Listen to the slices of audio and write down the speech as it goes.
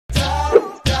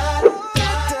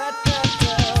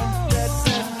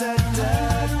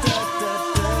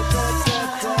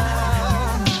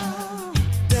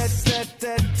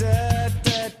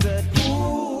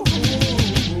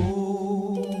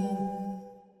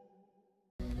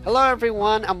Hello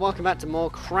everyone and welcome back to more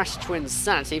Crash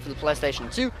Twinsanity for the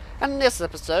PlayStation 2, and in this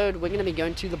episode we're going to be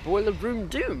going to the Boiler Room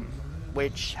Doom,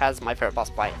 which has my favourite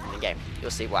boss fight in the game. You'll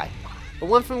see why. But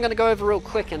one thing I'm going to go over real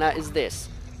quick, and that is this.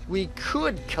 We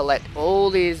could collect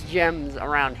all these gems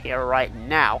around here right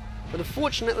now, but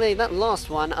unfortunately that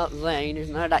last one up there, you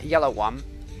know, that yellow one,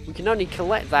 we can only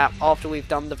collect that after we've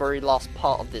done the very last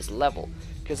part of this level,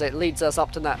 because it leads us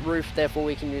up to that roof, therefore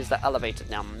we can use that elevator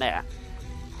down there.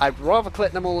 I'd rather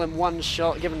collect them all in one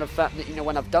shot, given the fact that, you know,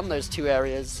 when I've done those two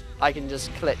areas, I can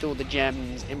just collect all the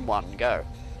gems in one go.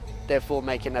 Therefore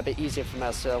making it a bit easier for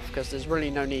myself, because there's really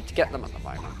no need to get them at the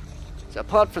moment. So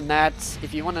apart from that,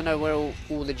 if you want to know where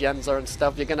all the gems are and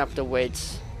stuff, you're going to have to wait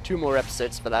 2 more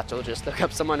episodes for that, or just look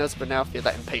up someone else for now if you're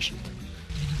that impatient.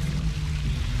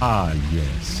 Ah,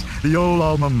 yes, the old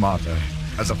alma mater.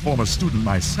 As a former student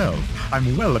myself,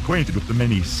 I'm well acquainted with the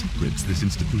many secrets this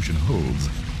institution holds.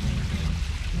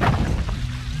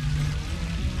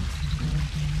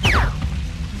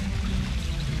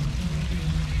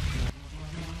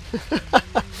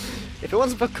 If it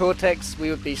wasn't for Cortex, we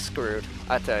would be screwed,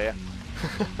 I tell you.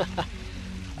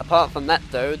 Apart from that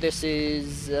though, this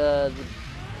is, I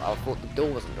thought the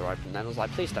door wasn't going to open then. I was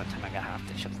like, please don't tell me I have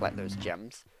to just collect those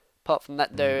gems. Apart from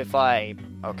that though, if I...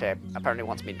 okay, apparently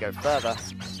wants me to go further.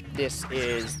 This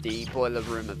is the Boiler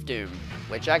Room of Doom,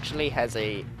 which actually has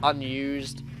a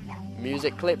unused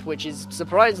music clip, which is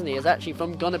surprisingly is actually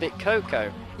from Bit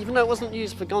Coco. Even though it wasn't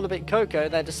used for Bit Coco,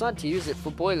 they decided to use it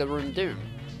for Boiler Room Doom.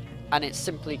 And it's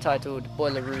simply titled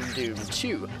Boiler Room Doom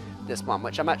 2, this one,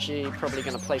 which I'm actually probably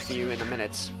going to play for you in a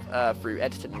minute through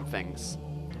editing and things.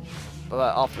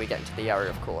 But after we get into the area,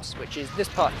 of course, which is this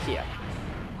part here.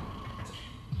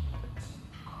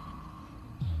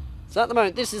 So at the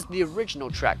moment, this is the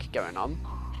original track going on,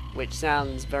 which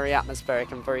sounds very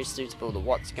atmospheric and very suitable to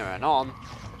what's going on.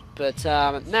 But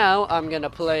now I'm going to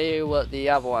play you what the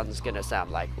other one's going to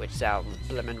sound like, which sounds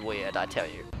blimmin' weird, I tell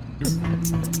you.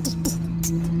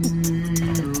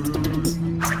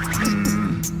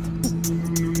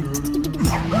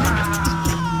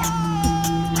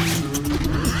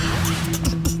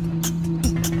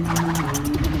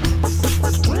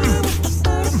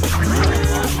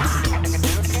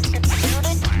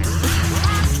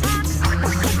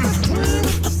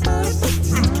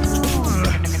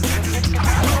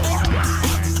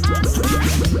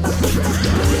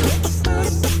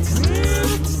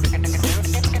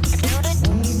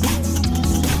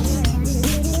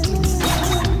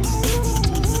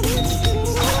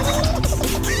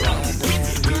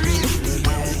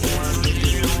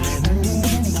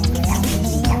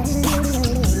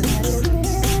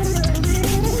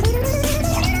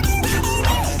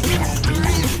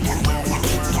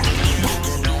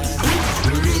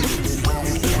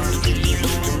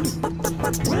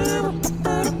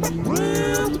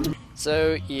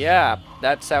 So yeah,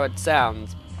 that's how it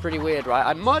sounds. Pretty weird, right?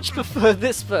 I much prefer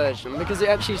this version because it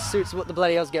actually suits what the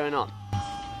bloody hell's going on.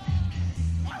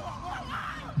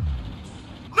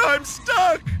 I'm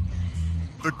stuck!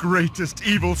 The greatest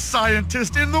evil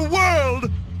scientist in the world!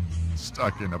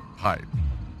 Stuck in a pipe.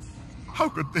 How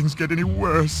could things get any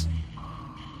worse?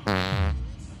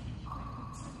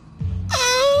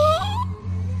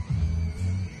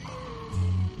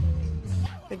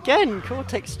 Again,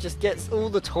 Cortex just gets all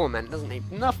the torment, doesn't he?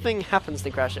 Nothing happens to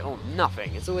Crash at all.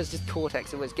 Nothing. It's always just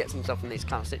Cortex who always gets himself in these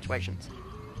kind of situations.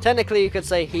 Technically, you could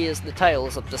say he is the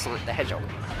Tails of the Sonic the Hedgehog.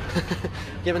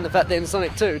 Given the fact that in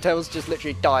Sonic 2, Tails just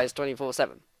literally dies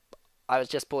 24/7. I was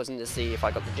just pausing to see if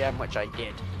I got the gem, which I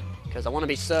did. Because I want to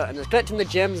be certain that collecting the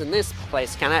gems in this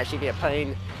place can actually be a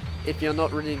pain if you're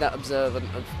not really that observant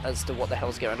as to what the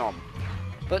hell's going on.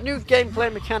 But new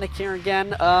gameplay mechanic here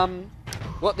again.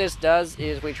 What this does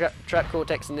is we trap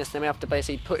Cortex in this, then we have to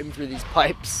basically put him through these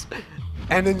pipes,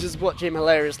 and then just watch him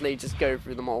hilariously just go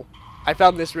through them all. I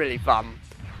found this really fun.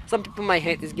 Some people may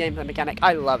hate this gameplay mechanic.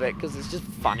 I love it, because it's just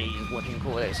funny watching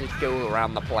Cortex just go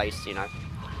around the place, you know.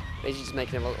 Basically just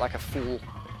making him look like a fool.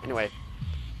 Anyway,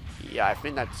 yeah, I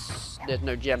think there's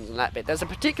no gems in that bit. There's a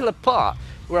particular part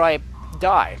where I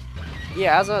die.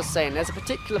 Yeah, as I was saying, there's a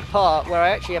particular part where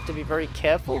I actually have to be very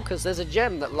careful, because there's a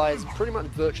gem that lies pretty much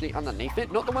virtually underneath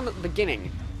it. Not the one at the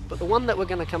beginning, but the one that we're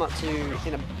going to come up to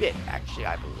in a bit, actually,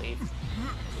 I believe.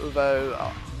 Although,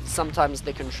 sometimes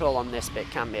the control on this bit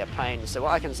can be a pain, so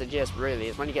what I can suggest, really,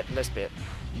 is when you get to this bit,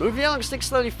 move the analog stick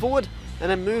slowly forward,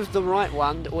 and then move the right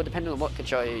one, or depending on what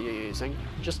controller you're using,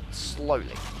 just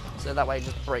slowly. So that way it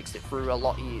just breaks it through a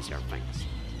lot easier and things.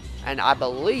 And I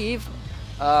believe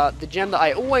the gem that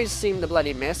I always seem to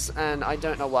bloody miss, and I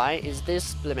don't know why, is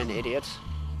this blimmin' idiot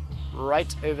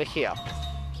right over here.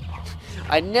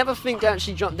 I never think to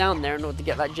actually jump down there in order to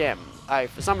get that gem. I,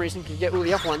 for some reason, can get all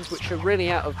the other ones, which are really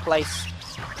out of place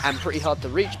and pretty hard to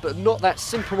reach, but not that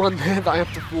simple one there that I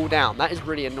have to fall down. That is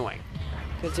really annoying,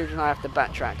 considering I have to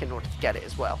backtrack in order to get it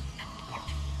as well.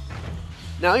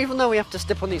 Now, even though we have to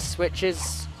step on these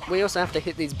switches, we also have to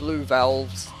hit these blue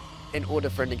valves in order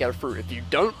for him to go through. If you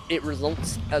don't, it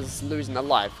results as losing a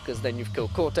life, because then you've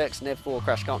killed Cortex, and therefore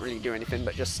Crash can't really do anything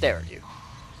but just stare at you.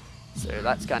 So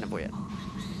that's kind of weird.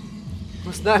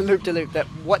 What's that loop-de-loop that,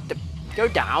 what the, go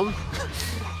down?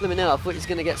 Let me know, I thought he was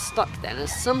going to get stuck then, and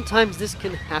sometimes this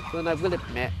can happen, I will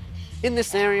admit. In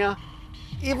this area,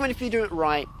 even if you do it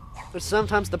right, but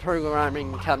sometimes the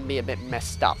programming can be a bit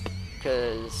messed up,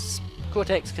 because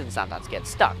Cortex can sometimes get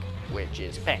stuck, which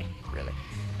is a pain, really.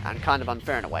 And kind of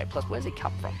unfair in a way. Plus, where's he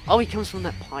come from? Oh, he comes from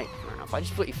that pipe, fair enough. I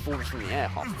just thought he falls from the air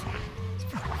half the time.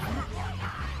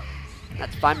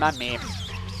 That's fine by me.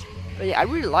 But yeah, I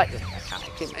really like this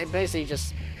mechanic. It basically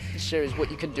just shows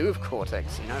what you can do with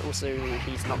Cortex, you know? Also,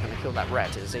 he's not going to kill that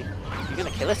rat, is he? You're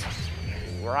going to kill it?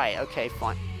 Right, okay,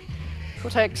 fine.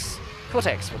 Cortex, what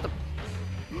the...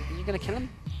 You going to kill him?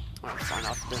 Oh, fine,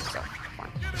 I'll have to do it myself.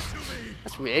 Fine.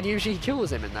 That's weird, usually he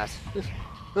kills him in that.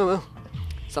 Oh well.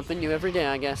 Something new every day,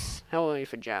 I guess. How are you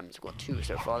for gems? We've got 2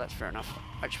 so far, that's fair enough.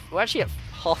 We're actually at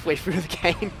halfway through the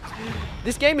game.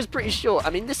 This game is pretty short.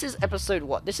 I mean, this is episode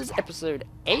what? This is episode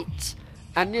 8,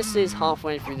 and this is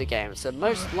halfway through the game. So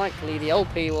most likely the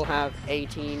LP will have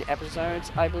 18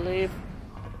 episodes, I believe.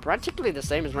 Practically the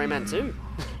same as Rayman 2.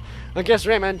 I guess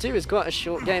Rayman 2 is quite a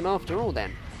short game after all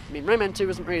then. I mean, Rayman 2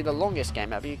 isn't really the longest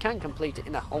game ever. You can complete it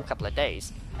in a whole couple of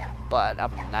days. But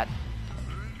other than that,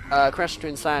 Crash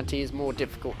Twinsanity is more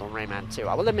difficult than Rayman 2.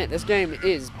 I will admit, this game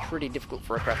is pretty difficult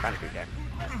for a Crash Bandicoot game.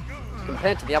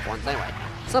 Compared to the other ones, anyway.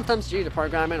 Sometimes due to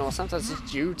programming, or sometimes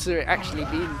it's due to it actually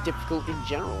being difficult in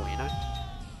general, you know?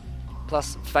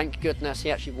 Plus, thank goodness he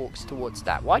actually walks towards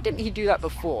that. Why didn't he do that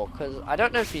before? Because I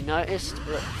don't know if you noticed,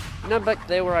 but you know back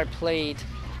there where I played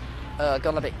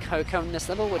Bit Coco in this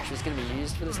level, which was going to be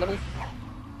used for this level?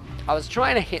 I was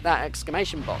trying to hit that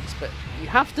exclamation box, but you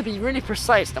have to be really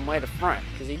precise on where to throw it,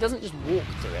 because he doesn't just walk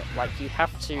to it. Like, you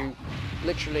have to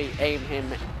literally aim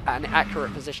him at an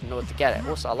accurate position in order to get it.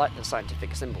 Also, I like the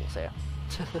scientific symbols here.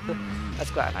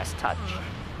 That's quite a nice touch.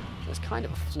 There's kind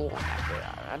of a flaw in that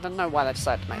bit. I don't know why they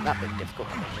decided to make that bit difficult,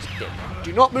 but they just did.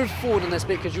 Do not move forward in this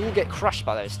bit, because you will get crushed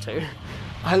by those two.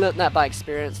 I learnt that by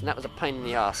experience, and that was a pain in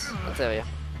the ass, I'll tell you.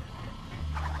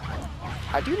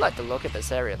 I do like the look of this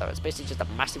area though, it's basically just a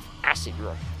massive acid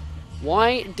room.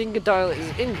 Why Dingodile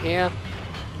is in here,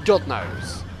 God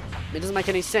knows. It doesn't make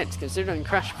any sense, considering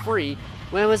Crash 3,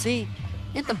 where was he?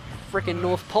 In the frickin'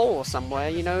 North Pole or somewhere,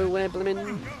 you know, where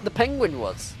blimmin' the penguin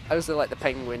was. I also like the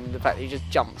penguin, the fact that he just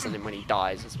jumps on him when he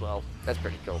dies as well. That's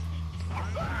pretty cool.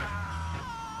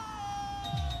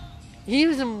 He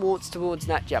even walks towards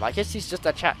that gem. I guess he's just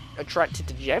attracted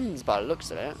to gems by the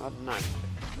looks of it, I don't know.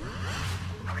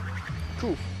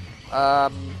 Cool.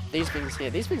 These things here.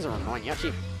 These things are annoying. You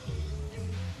actually...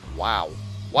 Wow.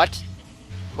 What?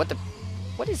 What the...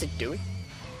 What is it doing?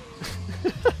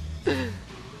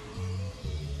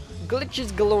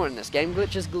 Glitches galore in this game.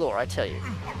 Glitches galore, I tell you.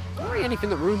 Not really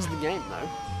anything that ruins the game, though.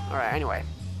 Alright, anyway.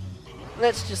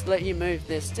 Let's just let you move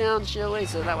this down, shall we?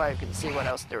 So that way we can see what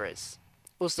else there is.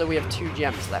 Also, we have 2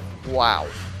 gems left. Wow.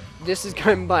 This is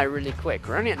going by really quick.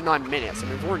 We're only at 9 minutes,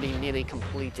 and we've already nearly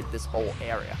completed this whole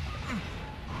area.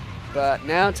 But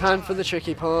now, time for the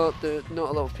tricky part that not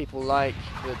a lot of people like,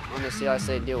 but honestly I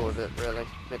say deal with it, really.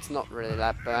 It's not really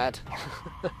that bad.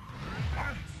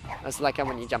 That's like how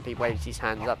when you jump he waves his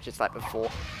hands up just like before.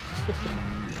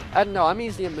 I don't know, I'm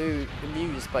easily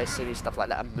amused by silly stuff like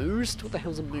that. Amused? What the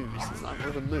hell's a moose? It's like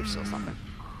with a moose or something.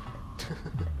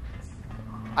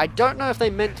 I don't know if they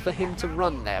meant for him to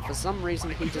run there. For some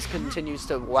reason he just continues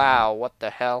to... Wow, what the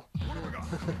hell?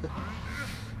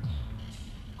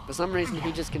 For some reason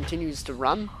he just continues to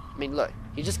run. I mean, look,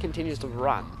 he just continues to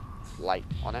run, like,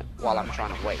 on it, while I'm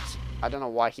trying to wait. I don't know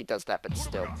why he does that, but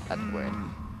still, that's weird.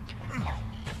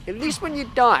 At least when you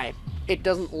die, it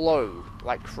doesn't load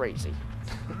like crazy.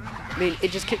 I mean,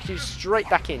 it just kicks you straight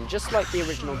back in, just like the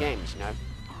original games, you know.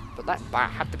 But that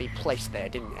bat had to be placed there,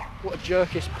 didn't it? What a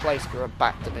jerkish place for a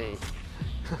bat to be.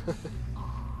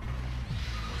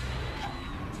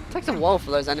 It takes a while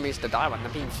for those enemies to die when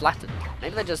they're being flattened.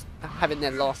 Maybe they're just having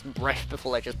their last breath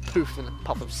before they just poof in a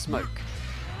puff of smoke.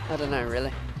 I don't know,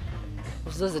 really.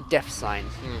 Also, there's a death sign.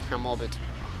 How morbid.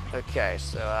 Okay,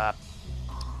 so,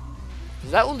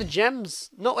 is that all the gems?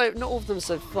 Not all of them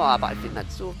so far, but I think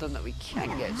that's all of them that we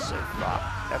can get so far.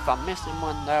 If I'm missing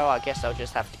one, though, I guess I'll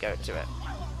just have to go to it.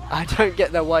 I don't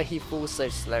get though why he falls so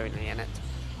slowly in it.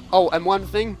 Oh, and one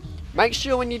thing. Make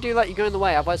sure when you do that you go in the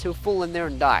way, otherwise he'll fall in there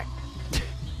and die.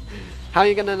 How are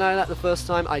you going to know that the first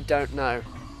time? I don't know.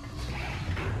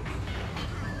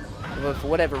 But for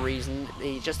whatever reason,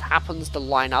 he just happens to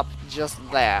line up just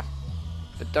there.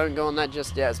 But don't go on that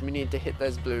just yet, as we need to hit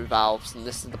those blue valves, and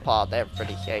this is the part that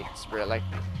everybody hates, really.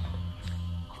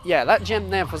 Yeah, that gem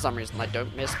there for some reason I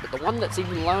don't miss, but the one that's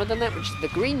even lower than that, which is the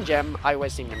green gem, I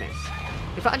always seem to miss.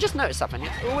 In fact, I just noticed something.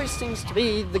 It always seems to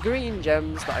be the green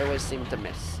gems that I always seem to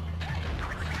miss.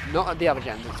 Not the other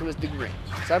gems, it's always the green.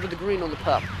 It's either the green or the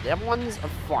purple. The other ones are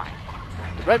fine.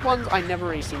 The red ones I never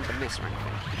really seem to miss or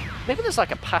anything. Maybe there's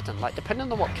like a pattern, like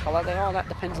depending on what colour they are, that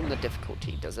depends on the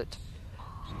difficulty, does it?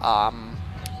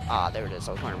 There it is.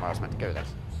 I was wondering where I was meant to go then.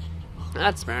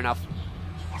 That's fair enough.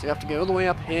 So you have to go all the way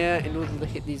up here in order to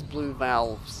hit these blue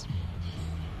valves.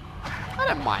 I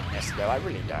don't mind this though, I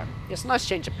really don't. It's a nice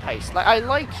change of pace. Like, I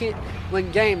like it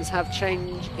when games have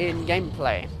change in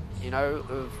gameplay, you know,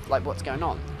 of like what's going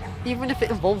on. Even if it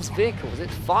involves vehicles,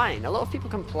 it's fine. A lot of people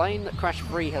complain that Crash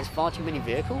 3 has far too many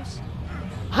vehicles.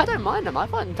 I don't mind them, I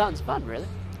find them tons fun, really.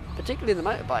 Particularly the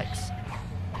motorbikes.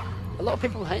 A lot of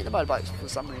people hate the motorbikes for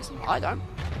some reason. I don't.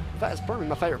 In fact, it's probably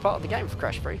my favourite part of the game for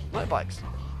Crash 3. Motorbikes.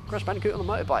 Crash Bandicoot on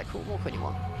the motorbike. What more can you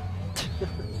want?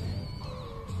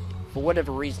 For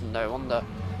whatever reason, though, on the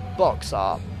box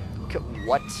art...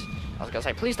 What? I was going to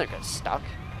say, please don't get stuck.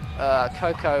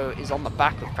 Coco is on the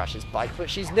back of Crash's bike, but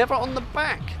she's never on the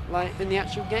back, like, in the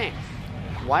actual game.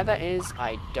 Why that is,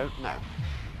 I don't know.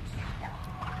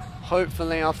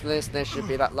 Hopefully after this, there should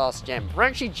be that last gem. We're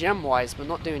actually gem-wise, we're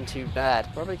not doing too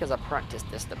bad. Probably because I practiced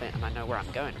this a bit and I know where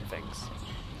I'm going and things.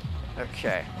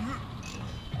 Okay.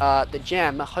 The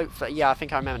gem, hopefully... Yeah, I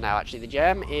think I remember now, actually. The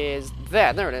gem is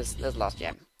there. There it is. There's the last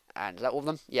gem. And is that all of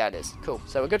them? Yeah, it is. Cool.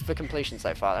 So we're good for completion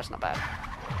so far. That's not bad.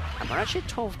 And we're actually at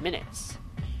 12 minutes.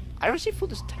 I actually thought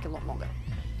this would take a lot longer.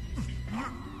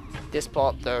 This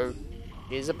part, though,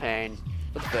 is a pain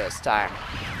for the first time.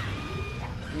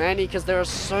 Mainly because there are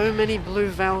so many blue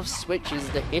valve switches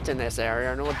to hit in this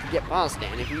area in order to get past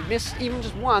it. And if you miss even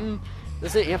just one,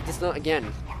 that's it, you have to start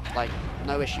again. Like,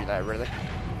 no issue there, really.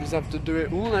 You just have to do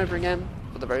it all over again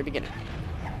for the very beginning.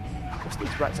 Because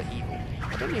these rats are evil.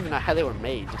 I don't even know how they were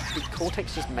made. Did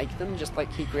Cortex just make them, just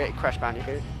like he created Crash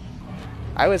Bandicoot?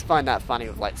 I always find that funny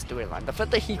with, like, storyline. The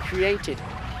fact that he created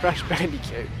Crash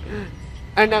Bandicoot,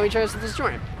 and now he chose to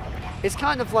destroy him. It's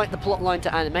kind of like the plotline to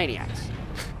Animaniacs.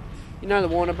 You know the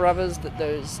Warner Brothers, that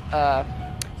those,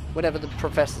 whatever the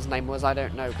professor's name was, I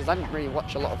don't know, because I didn't really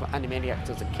watch a lot of Animaniacs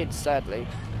as a kid, sadly,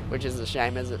 which is a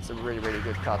shame, as it's a really, really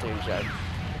good cartoon show.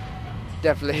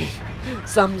 Definitely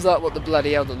sums up what the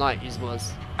bloody hell the 90s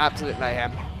was. Absolute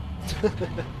mayhem.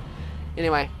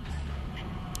 Anyway,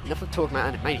 enough of talking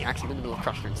about Animaniacs, I'm in the middle of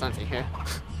Crash Twinsanity here.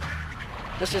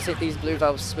 Let's just hit these blue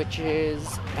valve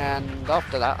switches, and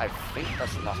after that, I think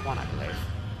that's the last one, I believe.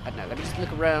 I don't know, let me just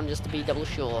look around just to be double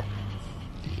sure.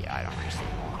 Yeah, I don't really see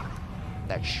more.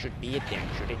 That should be it then,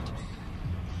 should it?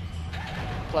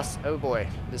 Plus, oh boy,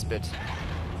 this bit.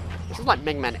 This is like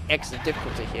Mega Man X's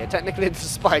difficulty here. Technically, the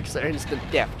spikes are instant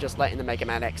death, just like in the Mega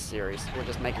Man X series, or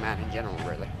just Mega Man in general,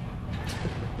 really.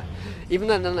 Even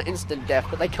though they're not instant death,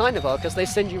 but they kind of are, because they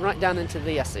send you right down into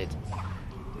the acid.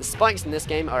 The spikes in this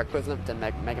game are equivalent to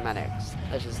Mega Man X.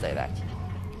 Let's just say that.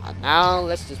 And now,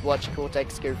 let's just watch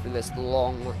Cortex go through this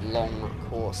long, long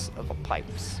course of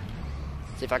pipes.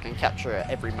 See if I can capture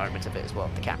every moment of it as well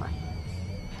with the camera.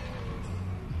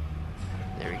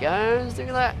 There he goes, look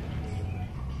at that.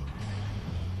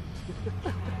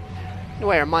 In a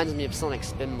way, it reminds me of Sonic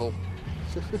Spinball.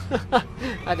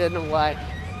 I don't know why.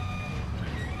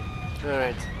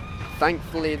 Alright.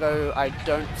 Thankfully, though, I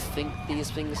don't think these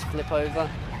things flip over.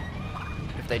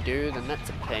 If they do, then that's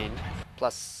a pain.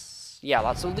 Plus, yeah,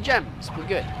 that's all the gems. We're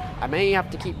good. I may have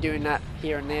to keep doing that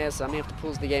here and there, so I may have to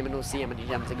pause the game and we'll see how many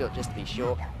gems I got, just to be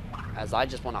sure. As I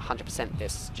just want to 100%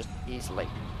 this, just easily.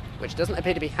 Which doesn't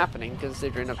appear to be happening,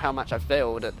 considering of how much I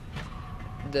failed at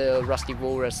the Rusty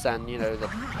Walrus and, you know, the...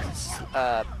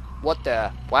 what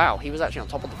the... Wow, he was actually on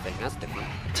top of the thing. That's different.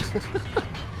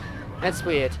 That's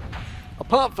weird.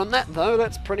 Apart from that, though,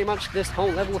 that's pretty much this whole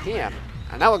level here.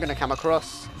 And now we're going to come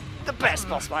across the best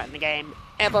boss fight in the game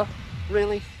ever.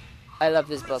 Really. I love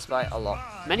this boss fight a lot.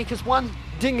 Mainly because 1,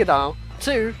 Dingodile,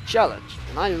 2, challenge.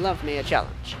 And I love me a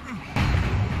challenge.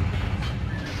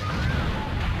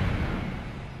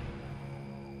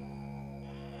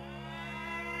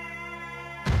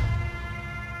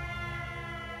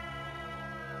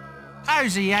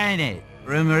 Cozy, ain't it?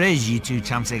 Rumour is you two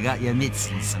chumps have got your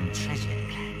mitts in some treasure.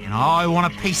 And I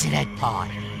want a piece of that pie.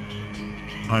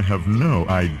 I have no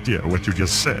idea what you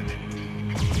just said.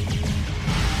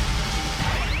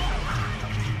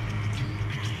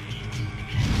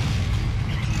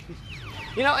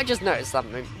 You know, I just noticed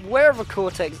something. Wherever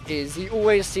Cortex is, he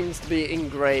always seems to be in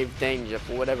grave danger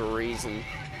for whatever reason.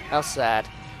 How sad.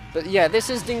 But yeah, this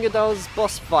is Dingodile's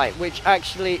boss fight, which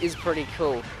actually is pretty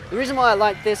cool. The reason why I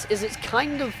like this is it's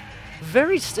kind of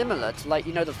very similar to, like,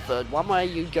 you know, the third one where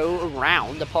you go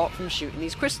around apart from shooting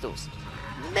these crystals.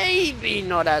 Maybe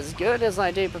not as good, as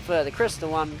I do prefer the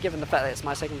crystal one, given the fact that it's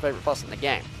my second favourite boss in the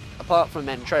game. Apart from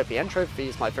Entropy. Entropy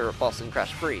is my favourite boss in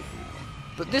Crash 3.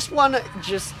 But this one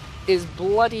just is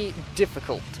bloody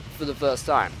difficult for the first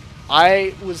time.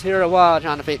 I was here a while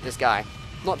trying to beat this guy.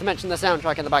 Not to mention the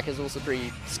soundtrack in the back is also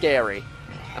pretty scary.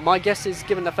 And my guess is,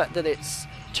 given the fact that it's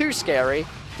too scary,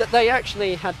 that they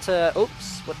actually had to...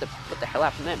 Oops, what the hell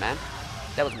happened there, man?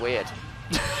 That was weird.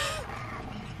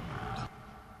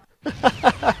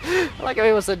 I like how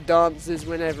he also dances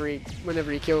whenever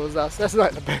he kills us. That's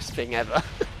like the best thing ever.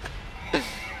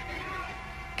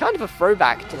 Kind of a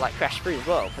throwback to like Crash 3 as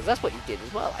well, because that's what he did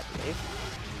as well, I believe.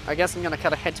 I guess I'm going to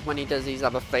cut ahead to when he does these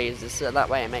other phases, so that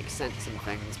way it makes sense and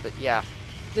things, but yeah.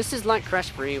 This is like Crash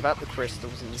 3 without the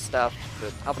crystals and stuff,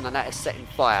 but other than that it's set in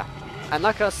fire. And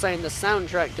like I was saying, the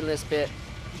soundtrack to this bit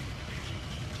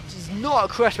is not a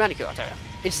Crash Bandicoot, I tell you.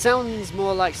 It sounds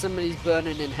more like somebody's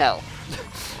burning in hell.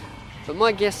 But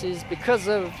my guess is because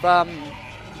of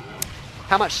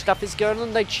how much stuff is going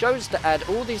on, they chose to add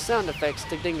all these sound effects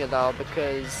to Dingodile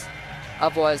because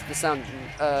otherwise the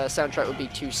soundtrack would be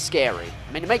too scary.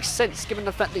 I mean, it makes sense given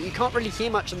the fact that you can't really hear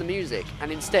much of the music,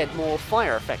 and instead more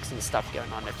fire effects and stuff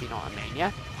going on, if you know what I mean,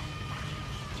 yeah?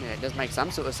 Yeah, it does make some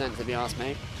sort of sense if you ask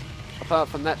me. Apart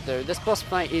from that though, this boss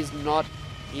fight is not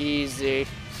easy.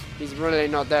 He's really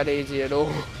not that easy at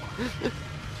all.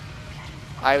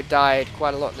 I died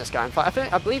quite a lot in this guy. In fact,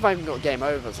 I believe I even got game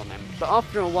overs on him. But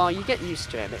after a while, you get used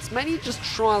to him. It's mainly just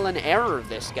trial and error of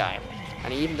this guy.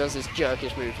 And he even does this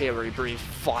jerkish move here where he breathes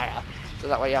fire. So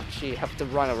that way you actually have to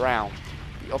run around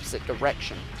the opposite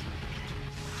direction.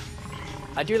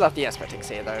 I do love the aesthetics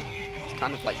here, though. It's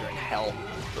kind of like you're in hell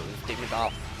with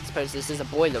Dingodile. I suppose this is a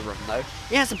boiler room, though.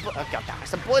 Yeah, it's a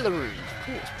it's a boiler room. Of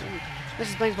course. This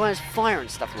explains why there's fire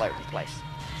and stuff all over the place.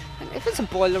 And if it's a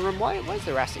boiler room, why is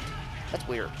there acid? That's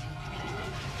weird.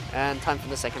 And time for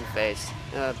the second phase.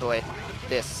 Oh boy,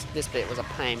 this bit was a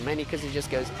pain, mainly because he just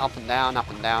goes up and down, up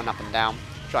and down, up and down,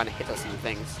 trying to hit us and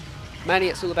things. Mainly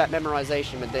it's all about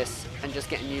memorization with this, and just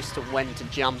getting used to when to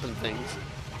jump and things.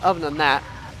 Other than that,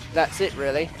 that's it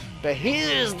really. But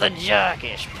here's the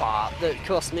jerkish part that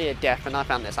cost me a death, and I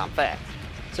found this unfair.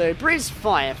 So he breathes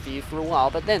fire for you for a while,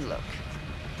 but then look.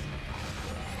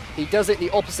 He does it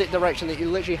the opposite direction, that you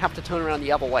literally have to turn around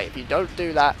the other way. If you don't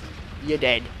do that, you're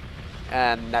dead.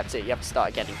 And that's it, you have to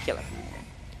start again and kill him.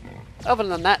 Other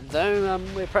than that though,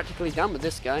 we're practically done with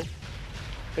this guy.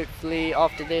 Hopefully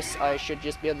after this I should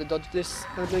just be able to dodge this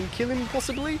and then kill him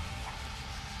possibly.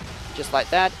 Just like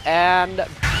that, and...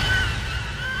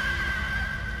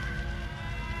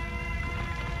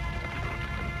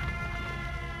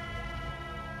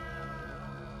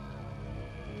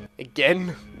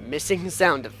 Again, missing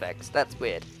sound effects, that's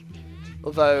weird.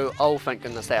 Although, oh thank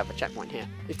goodness they have a checkpoint here.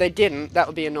 If they didn't, that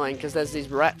would be annoying because there's these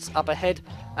rats up ahead.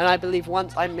 And I believe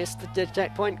once I missed the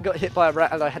checkpoint, got hit by a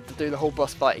rat and I had to do the whole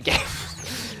boss fight again.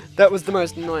 That was the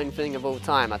most annoying thing of all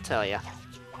time, I tell ya.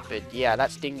 But yeah,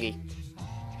 that's Dingy.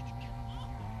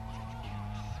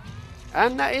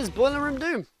 And that is Boiler Room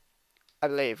Doom, I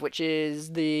believe, which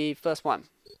is the first one.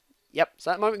 Yep,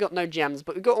 so at the moment we've got no gems,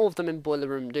 but we've got all of them in Boiler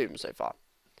Room Doom so far.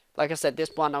 Like I said,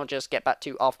 this one I'll just get back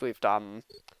to after we've done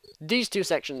these two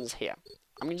sections here.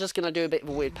 I'm just going to do a bit of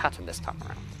a weird pattern this time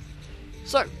around.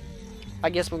 So, I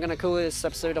guess we're going to call this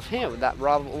episode off here with that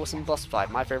rather awesome boss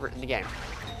fight, my favourite in the game.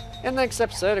 In the next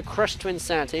episode of Crash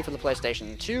Twinsanity for the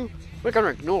PlayStation 2, we're going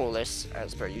to ignore all this,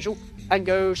 as per usual, and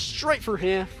go straight through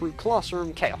here through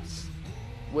Classroom Chaos.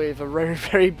 With a very,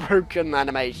 very broken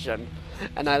animation.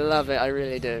 And I love it, I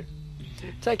really do.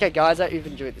 Take care guys, I hope you've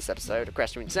enjoyed this episode of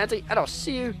Crash Twinsanity, and I'll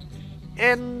see you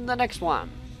in the next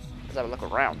one. Let's have a look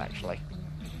around actually.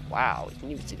 Wow, you can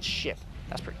even see the ship.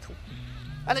 That's pretty cool.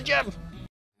 And a gem!